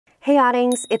Hey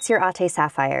Ottings, it's your Ate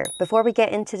Sapphire. Before we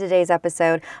get into today's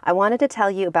episode, I wanted to tell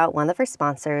you about one of our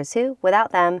sponsors who,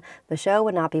 without them, the show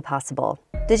would not be possible.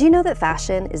 Did you know that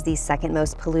fashion is the second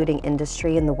most polluting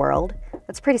industry in the world?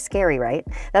 That's pretty scary, right?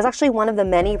 That's actually one of the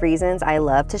many reasons I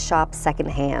love to shop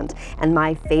secondhand, and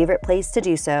my favorite place to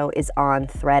do so is on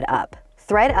ThredUp.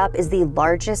 ThredUp is the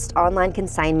largest online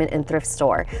consignment and thrift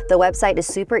store. The website is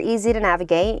super easy to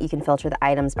navigate. You can filter the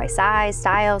items by size,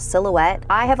 style, silhouette.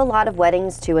 I have a lot of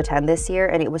weddings to attend this year,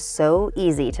 and it was so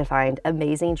easy to find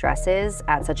amazing dresses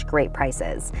at such great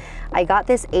prices. I got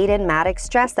this Aiden Maddox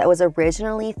dress that was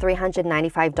originally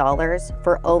 $395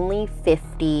 for only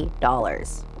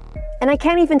 $50. And I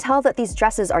can't even tell that these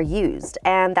dresses are used,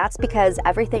 and that's because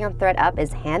everything on ThredUp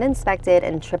is hand inspected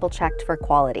and triple checked for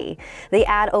quality. They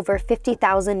add over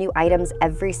 50,000 new items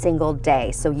every single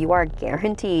day, so you are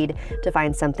guaranteed to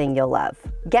find something you'll love.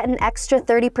 Get an extra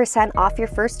 30% off your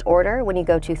first order when you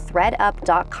go to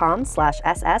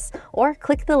thredup.com/ss or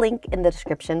click the link in the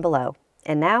description below.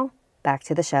 And now, back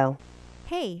to the show.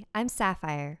 Hey, I'm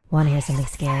Sapphire. Want to hear something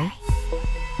scary?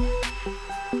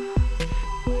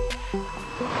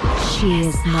 She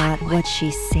is not what she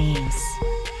seems.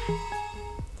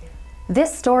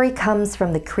 This story comes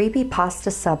from the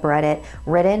creepypasta subreddit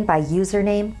written by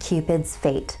username Cupid's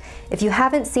Fate. If you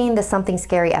haven't seen the Something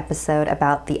Scary episode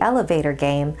about the elevator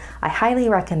game, I highly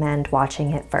recommend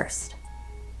watching it first.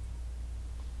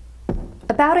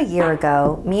 About a year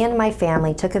ago, me and my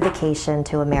family took a vacation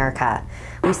to America.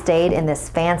 We stayed in this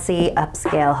fancy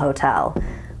upscale hotel.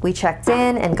 We checked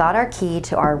in and got our key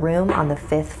to our room on the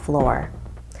 5th floor.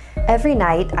 Every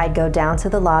night, I'd go down to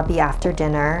the lobby after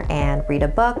dinner and read a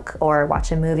book or watch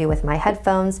a movie with my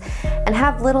headphones and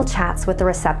have little chats with the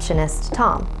receptionist,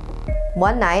 Tom.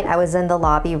 One night, I was in the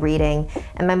lobby reading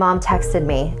and my mom texted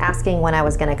me asking when I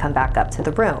was going to come back up to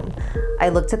the room. I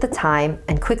looked at the time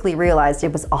and quickly realized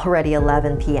it was already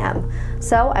 11 p.m.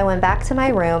 So I went back to my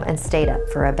room and stayed up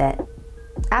for a bit.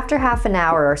 After half an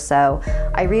hour or so,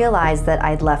 I realized that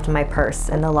I'd left my purse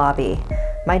in the lobby.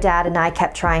 My dad and I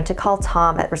kept trying to call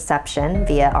Tom at reception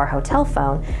via our hotel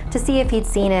phone to see if he'd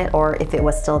seen it or if it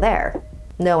was still there.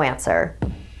 No answer.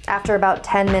 After about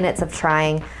 10 minutes of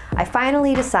trying, I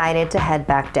finally decided to head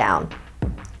back down.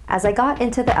 As I got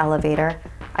into the elevator,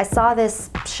 I saw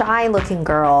this shy-looking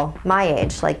girl, my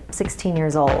age, like 16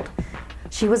 years old.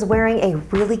 She was wearing a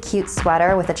really cute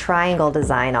sweater with a triangle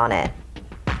design on it.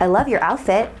 "I love your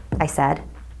outfit," I said.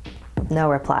 No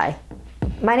reply.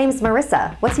 "My name's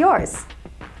Marissa. What's yours?"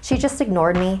 She just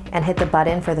ignored me and hit the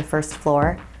button for the first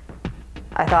floor.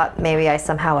 I thought maybe I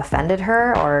somehow offended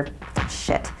her or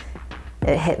shit.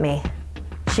 It hit me.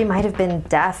 She might have been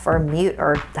deaf or mute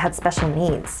or had special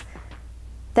needs.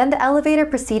 Then the elevator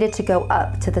proceeded to go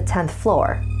up to the 10th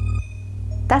floor.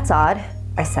 "That's odd,"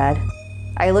 I said.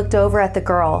 I looked over at the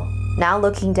girl, now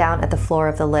looking down at the floor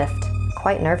of the lift,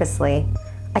 quite nervously.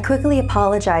 I quickly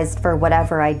apologized for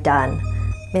whatever I'd done.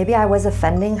 Maybe I was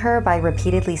offending her by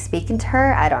repeatedly speaking to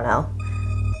her, I don't know.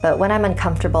 But when I'm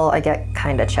uncomfortable, I get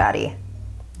kinda chatty.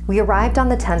 We arrived on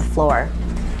the 10th floor.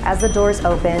 As the doors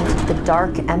opened, the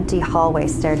dark, empty hallway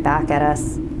stared back at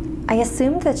us. I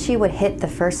assumed that she would hit the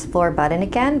first floor button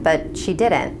again, but she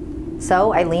didn't.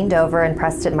 So I leaned over and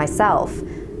pressed it myself.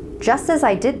 Just as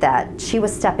I did that, she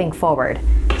was stepping forward.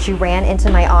 She ran into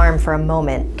my arm for a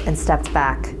moment and stepped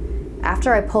back.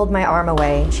 After I pulled my arm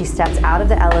away, she stepped out of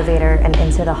the elevator and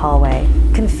into the hallway.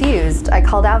 Confused, I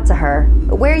called out to her,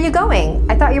 "Where are you going?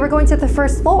 I thought you were going to the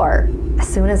first floor." As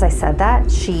soon as I said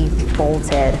that, she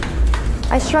bolted.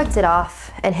 I shrugged it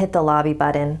off and hit the lobby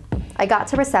button. I got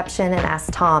to reception and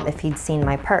asked Tom if he'd seen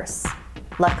my purse.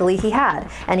 Luckily he had,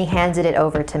 and he handed it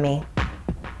over to me.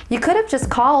 "You could have just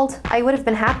called. I would have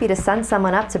been happy to send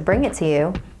someone up to bring it to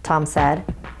you," Tom said.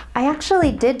 "I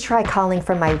actually did try calling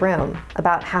from my room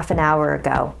about half an hour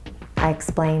ago," I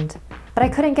explained, "but I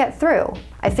couldn't get through.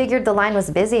 I figured the line was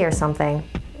busy or something."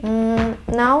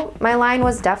 No, my line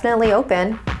was definitely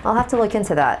open. I'll have to look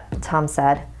into that," Tom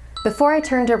said. Before I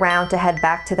turned around to head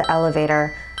back to the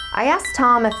elevator, I asked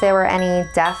Tom if there were any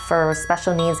deaf or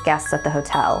special needs guests at the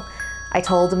hotel. I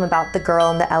told him about the girl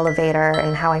in the elevator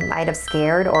and how I might have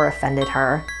scared or offended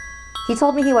her. He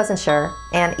told me he wasn't sure,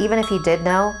 and even if he did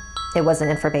know, it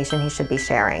wasn't information he should be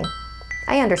sharing.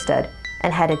 I understood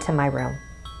and headed to my room.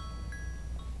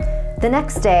 The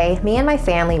next day, me and my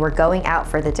family were going out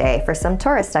for the day for some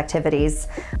tourist activities.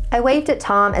 I waved at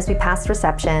Tom as we passed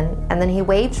reception, and then he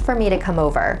waved for me to come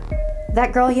over.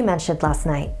 "That girl you mentioned last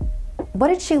night, what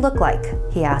did she look like?"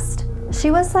 he asked. "She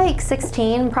was like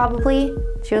 16, probably.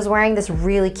 She was wearing this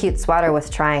really cute sweater with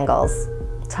triangles."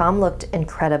 Tom looked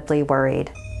incredibly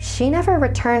worried. "She never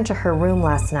returned to her room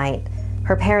last night.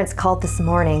 Her parents called this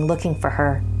morning looking for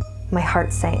her. My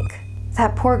heart sank.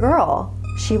 That poor girl.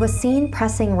 She was seen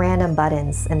pressing random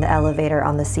buttons in the elevator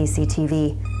on the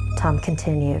CCTV, Tom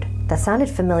continued. That sounded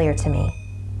familiar to me.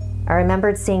 I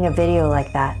remembered seeing a video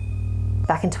like that.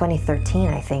 Back in 2013,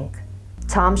 I think.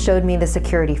 Tom showed me the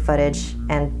security footage,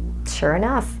 and sure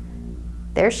enough,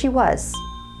 there she was,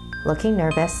 looking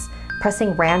nervous,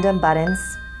 pressing random buttons,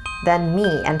 then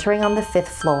me entering on the 5th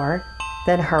floor,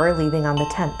 then her leaving on the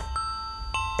 10th.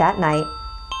 That night,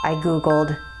 I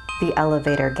Googled the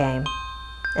elevator game,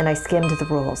 and I skimmed the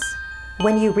rules.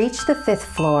 When you reach the 5th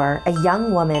floor, a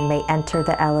young woman may enter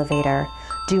the elevator.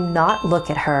 Do not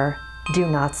look at her. Do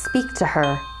not speak to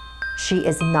her. She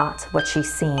is not what she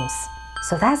seems.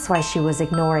 So that's why she was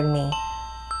ignoring me.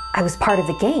 I was part of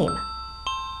the game.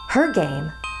 Her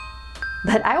game.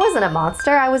 But I wasn't a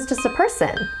monster, I was just a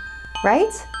person,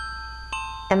 right?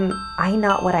 Am I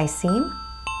not what I seem?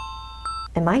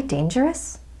 Am I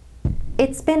dangerous?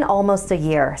 It's been almost a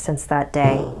year since that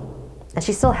day, and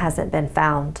she still hasn't been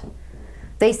found.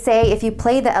 They say if you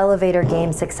play the elevator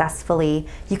game successfully,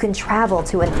 you can travel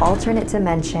to an alternate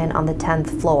dimension on the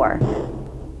 10th floor.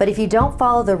 But if you don't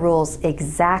follow the rules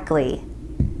exactly,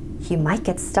 you might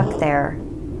get stuck there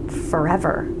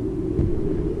forever.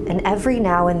 And every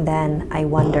now and then I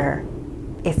wonder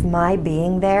if my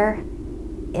being there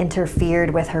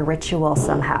interfered with her ritual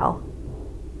somehow.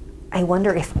 I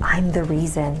wonder if I'm the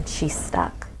reason she's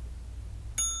stuck.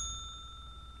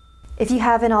 If you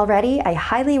haven't already, I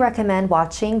highly recommend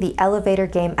watching the elevator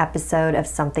game episode of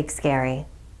Something Scary.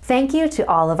 Thank you to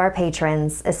all of our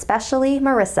patrons, especially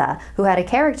Marissa, who had a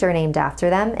character named after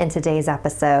them in today's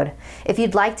episode. If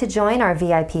you'd like to join our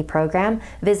VIP program,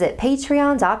 visit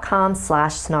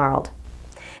patreon.com/snarled.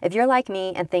 If you're like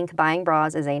me and think buying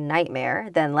bras is a nightmare,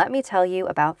 then let me tell you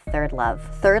about Third Love.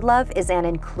 Third Love is an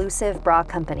inclusive bra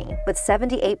company. With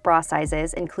 78 bra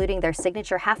sizes, including their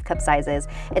signature half-cup sizes,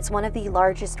 it's one of the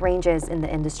largest ranges in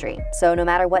the industry. So no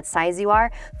matter what size you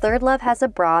are, Third Love has a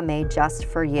bra made just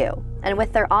for you. And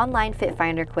with their online Fit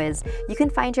Finder quiz, you can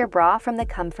find your bra from the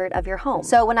comfort of your home.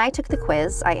 So when I took the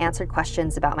quiz, I answered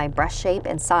questions about my breast shape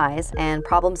and size and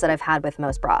problems that I've had with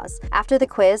most bras. After the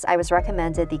quiz, I was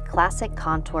recommended the Classic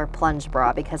Contour Plunge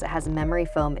Bra because it has memory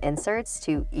foam inserts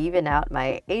to even out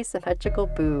my asymmetrical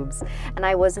boobs. And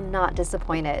I was not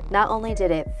disappointed. Not only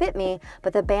did it fit me,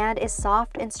 but the band is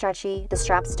soft and stretchy, the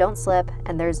straps don't slip,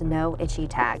 and there's no itchy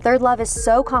tag. Third Love is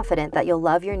so confident that you'll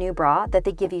love your new bra that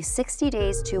they give you 60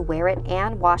 days to wear it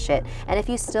and wash it, and if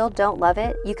you still don't love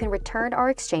it, you can return or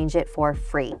exchange it for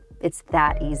free. It's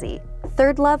that easy.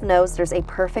 Third Love knows there's a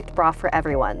perfect bra for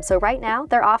everyone, so right now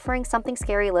they're offering Something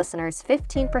Scary listeners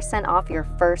 15% off your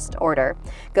first order.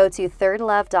 Go to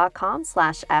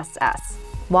thirdlove.com/ss.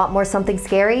 Want more Something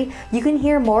Scary? You can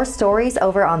hear more stories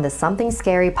over on the Something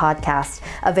Scary podcast,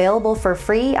 available for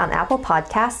free on Apple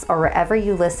Podcasts or wherever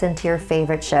you listen to your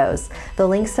favorite shows. The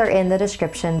links are in the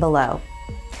description below.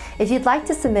 If you'd like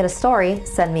to submit a story,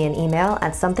 send me an email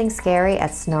at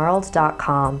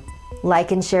somethingscary@snarled.com.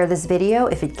 Like and share this video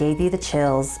if it gave you the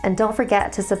chills, and don't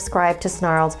forget to subscribe to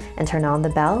Snarled and turn on the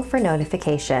bell for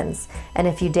notifications. And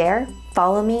if you dare,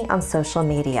 follow me on social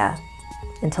media.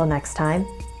 Until next time,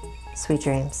 sweet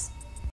dreams.